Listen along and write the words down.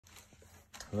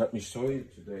Let me show you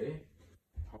today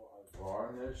how I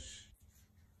varnish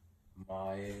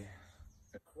my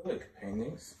acrylic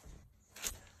paintings.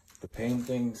 The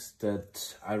paintings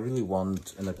that I really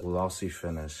want in a glossy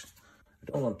finish.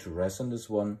 I don't want to resin this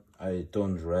one. I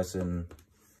don't resin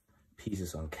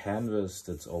pieces on canvas.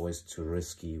 That's always too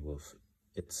risky with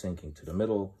it sinking to the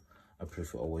middle. I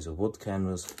prefer always a wood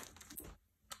canvas.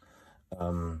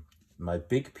 My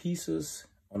big pieces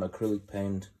on acrylic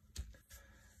paint,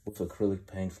 with acrylic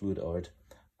paint fluid art,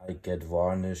 I get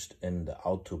varnished in the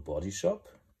Auto Body Shop.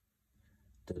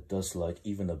 That does like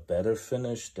even a better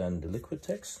finish than the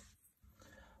Liquitex.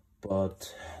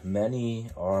 But many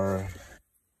are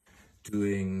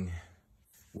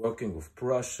working with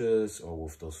brushes or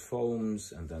with those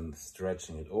foams and then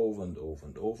stretching it over and over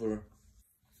and over.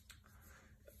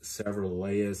 Several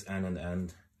layers and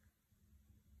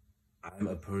I'm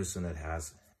a person that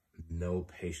has no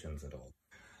patience at all.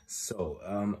 So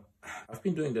I've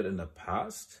been doing that in the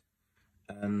past,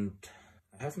 and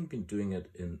I haven't been doing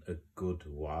it in a good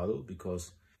while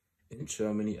because in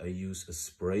Germany I use a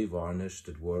spray varnish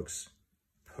that works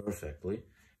perfectly.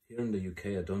 Here in the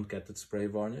UK I don't get that spray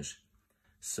varnish.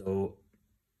 So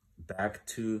back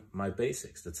to my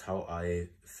basics. That's how I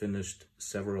finished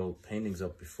several paintings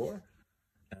up before.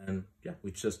 And yeah,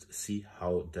 we just see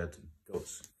how that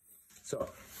goes. So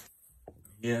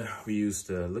here we use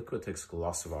the Liquitex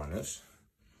gloss varnish.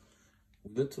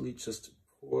 We literally just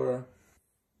pour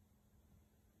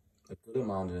a good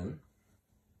amount in.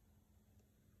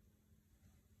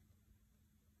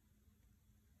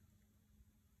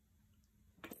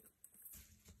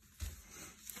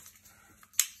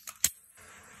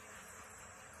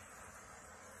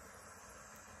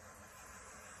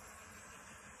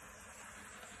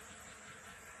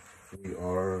 We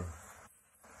are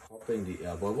popping the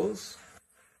air bubbles.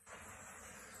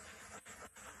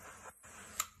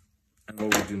 And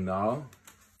what we do now,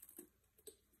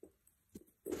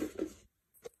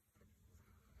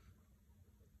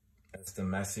 as the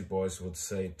messy boys would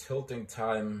say, tilting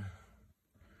time.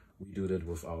 We do that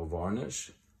with our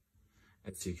varnish.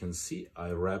 As you can see,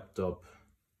 I wrapped up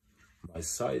my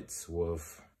sides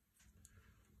with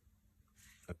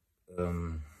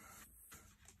the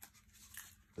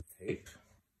tape.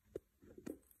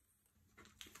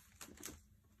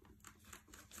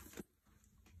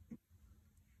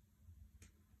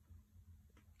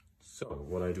 So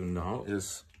what I do now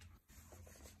is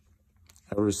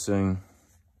everything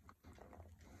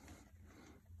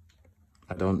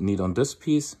I don't need on this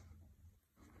piece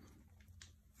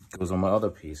goes on my other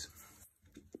piece.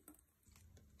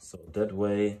 So that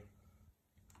way,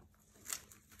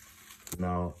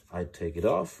 now I take it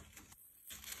off.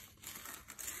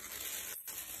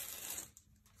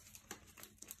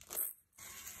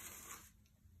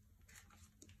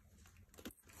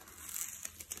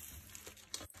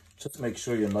 Just make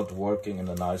sure you're not working in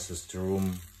the nicest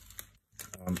room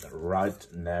right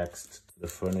next to the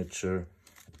furniture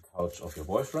and couch of your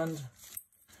boyfriend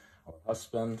or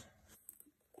husband.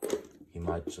 He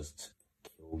might just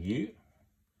kill you.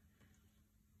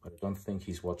 But I don't think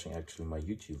he's watching actually my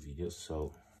YouTube videos,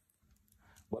 so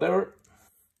whatever.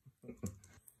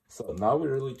 So now we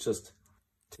really just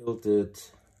tilt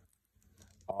it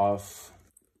off.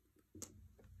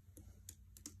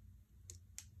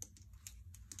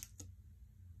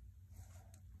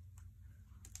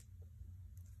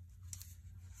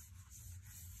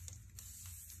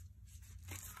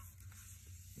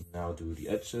 Now do the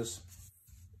edges.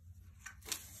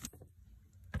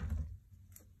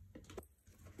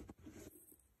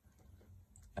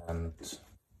 And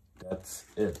that's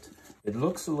it. It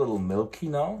looks a little milky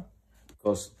now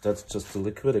because that's just the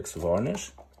Liquitex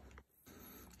varnish.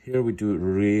 Here we do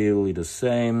really the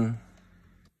same.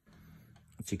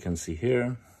 As you can see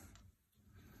here,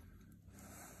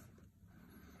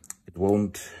 it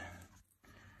won't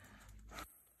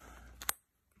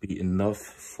be enough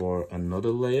for another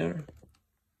layer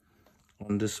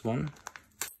on this one.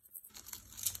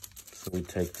 So we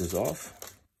take this off.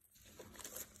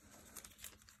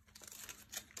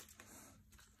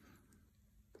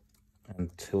 And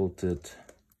tilt it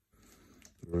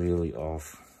really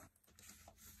off.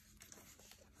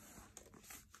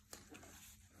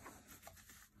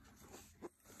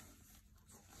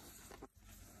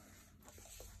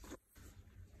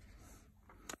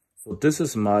 So this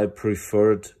is my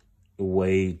preferred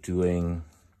way doing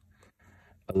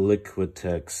a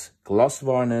Liquitex gloss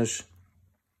varnish.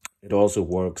 It also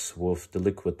works with the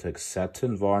Liquitex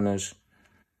satin varnish.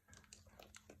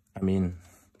 I mean,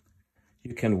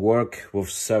 you can work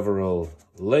with several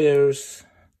layers.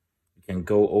 You can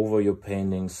go over your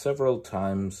painting several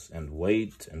times and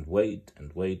wait and wait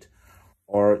and wait.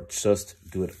 or just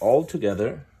do it all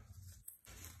together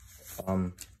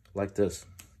like this.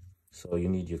 So you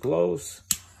need your gloves,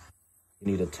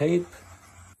 you need a tape,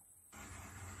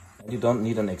 and you don't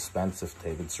need an expensive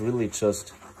tape. It's really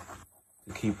just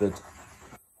to keep it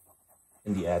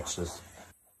in the edges.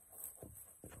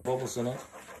 Bubbles in it.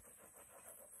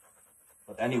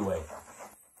 But anyway,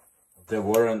 there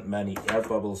weren't many air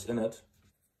bubbles in it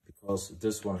because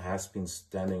this one has been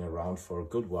standing around for a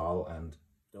good while, and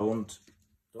don't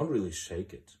really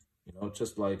shake it. You know,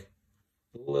 just like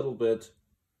a little bit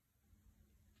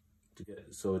to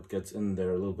get so it gets in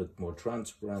there a little bit more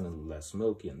transparent and less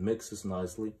milky and mixes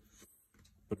nicely.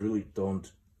 But really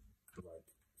don't like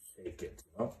shake it,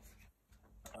 you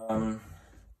know.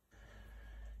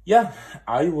 Yeah,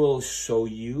 I will show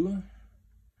you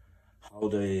how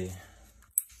they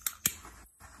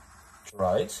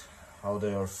dried, how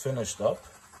they are finished up,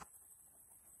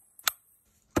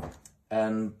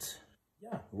 and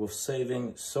yeah, we're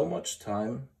saving so much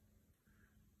time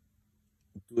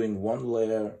doing one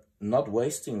layer, not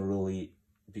wasting really,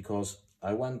 because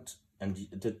I went and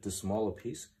did the smaller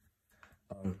piece.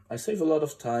 I save a lot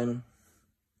of time.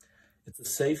 It's a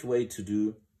safe way to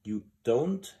do. You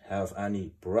don't have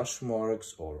any brush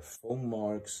marks or foam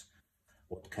marks,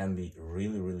 what can be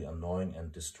really annoying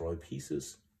and destroy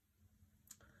pieces.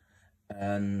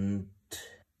 And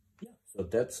yeah, so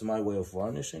that's my way of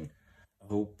varnishing. I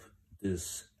hope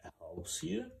this helps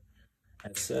you.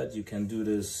 As said, you can do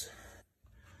this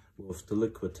with the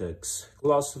Liquitex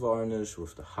gloss varnish,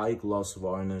 with the high gloss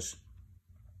varnish,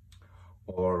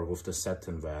 or with the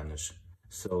satin varnish.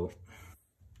 So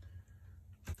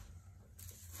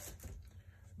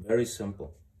very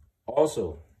simple.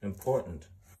 Also important,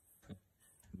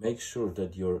 make sure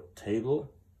that your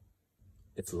table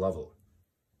is level.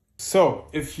 So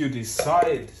if you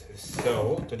decide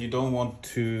so that you don't want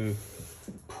to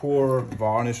pour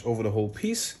varnish over the whole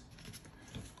piece,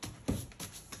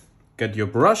 get your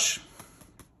brush.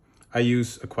 I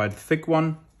use a quite thick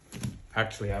one.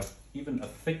 Actually, I have even a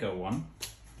thicker one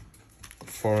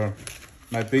for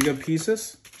my bigger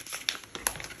pieces.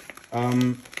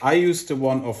 I use the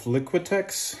one of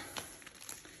Liquitex.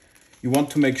 You want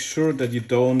to make sure that you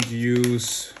don't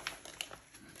use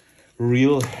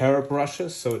real hair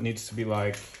brushes, so it needs to be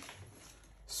like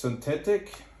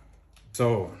synthetic.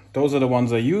 So those are the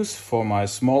ones I use for my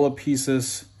smaller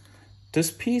pieces,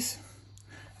 this piece,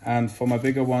 and for my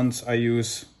bigger ones I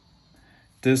use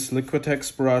this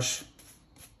Liquitex brush.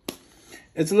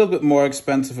 It's a little bit more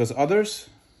expensive as others.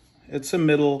 It's a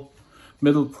middle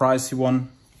pricey one.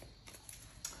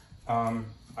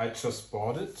 I just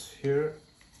bought it here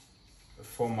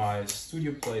for my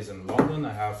studio place in London.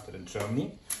 I have it in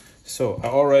Germany. So I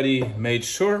already made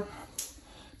sure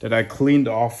that I cleaned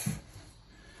off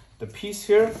the piece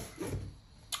here.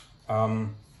 I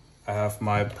have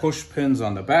my push pins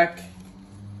on the back.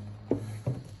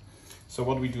 So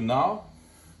what we do now,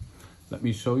 let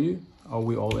me show you. Are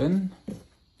we all in?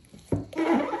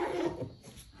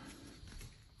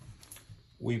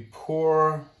 We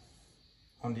pour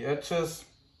on the edges,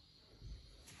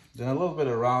 then a little bit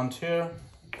around here.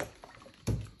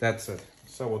 That's it.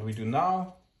 So what we do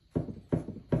now,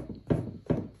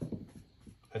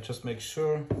 I just make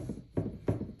sure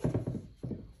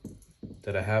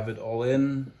that I have it all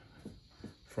in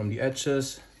from the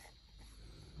edges.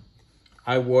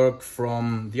 I work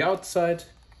from the outside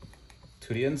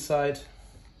to the inside.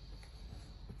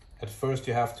 At first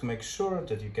you have to make sure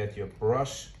that you get your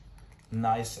brush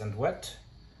nice and wet,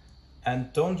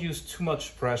 and don't use too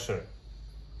much pressure.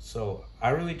 So I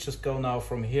really just go now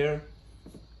from here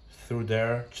through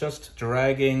there, just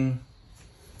dragging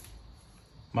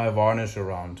my varnish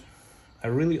around. I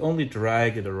really only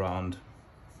drag it around.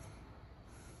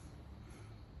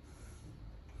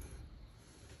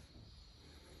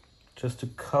 Just to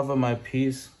cover my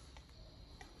piece.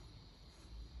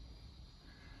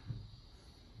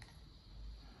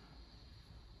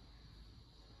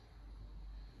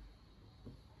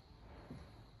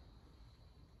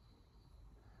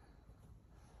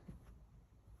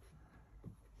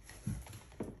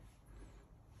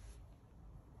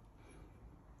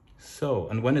 So,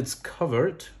 and when it's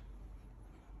covered,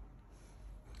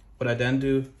 what I then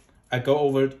do, I go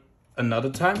over it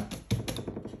another time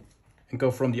and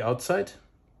go from the outside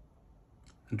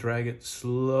and drag it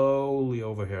slowly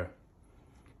over here.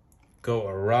 Go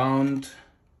around,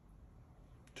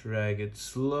 drag it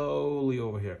slowly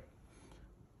over here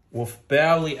with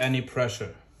barely any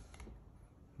pressure.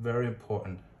 Very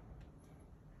important.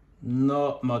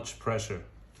 Not much pressure.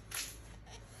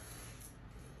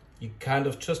 You kind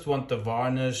of just want the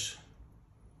varnish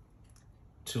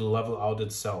to level out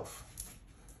itself.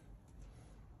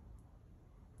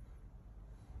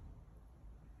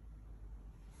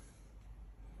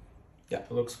 Yeah,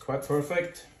 it looks quite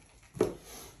perfect.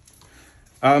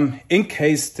 In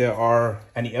case there are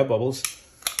any air bubbles,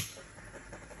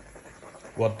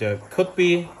 what there could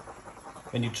be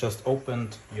when you just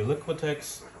opened your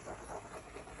Liquitex,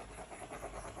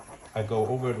 I go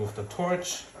over it with the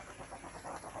torch.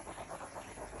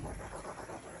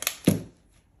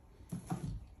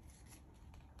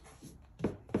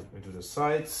 We do the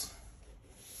sides.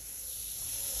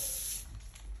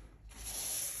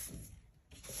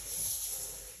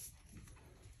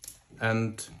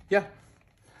 And yeah,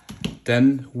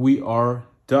 then we are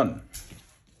done.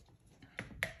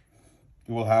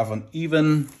 You will have an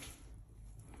even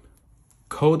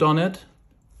coat on it.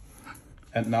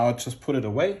 And now I just put it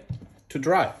away to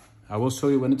dry. I will show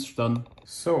you when it's done.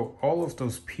 So all of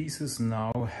those pieces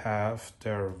now have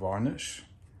their varnish.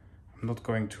 I'm not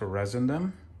going to resin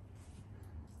them.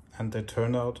 And they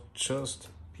turn out just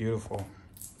beautiful.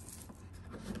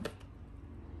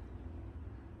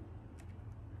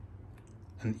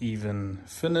 An even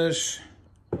finish.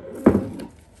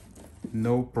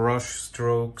 No brush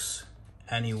strokes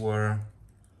anywhere.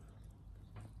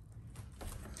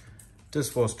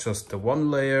 This was just the one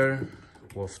layer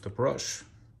with the brush.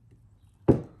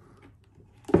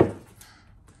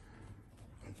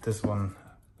 This one,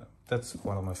 that's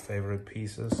one of my favorite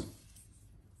pieces.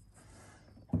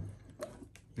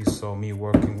 You saw me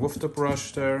working with the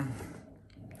brush there.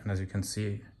 And as you can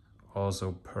see,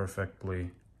 also perfectly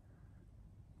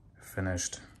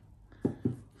finished.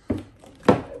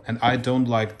 And I don't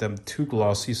like them too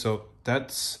glossy, so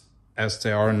that's as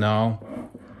they are now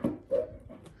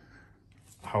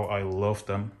how I love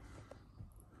them.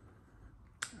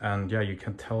 And yeah, you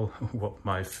can tell what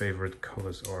my favorite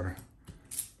colors are.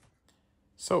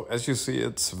 So as you see,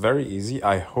 it's very easy.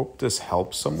 I hope this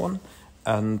helps someone,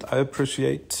 and I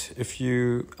appreciate if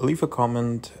you leave a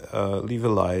comment, leave a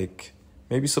like,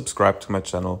 maybe subscribe to my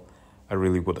channel. I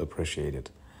really would appreciate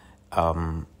it.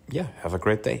 Yeah, have a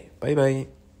great day. Bye bye.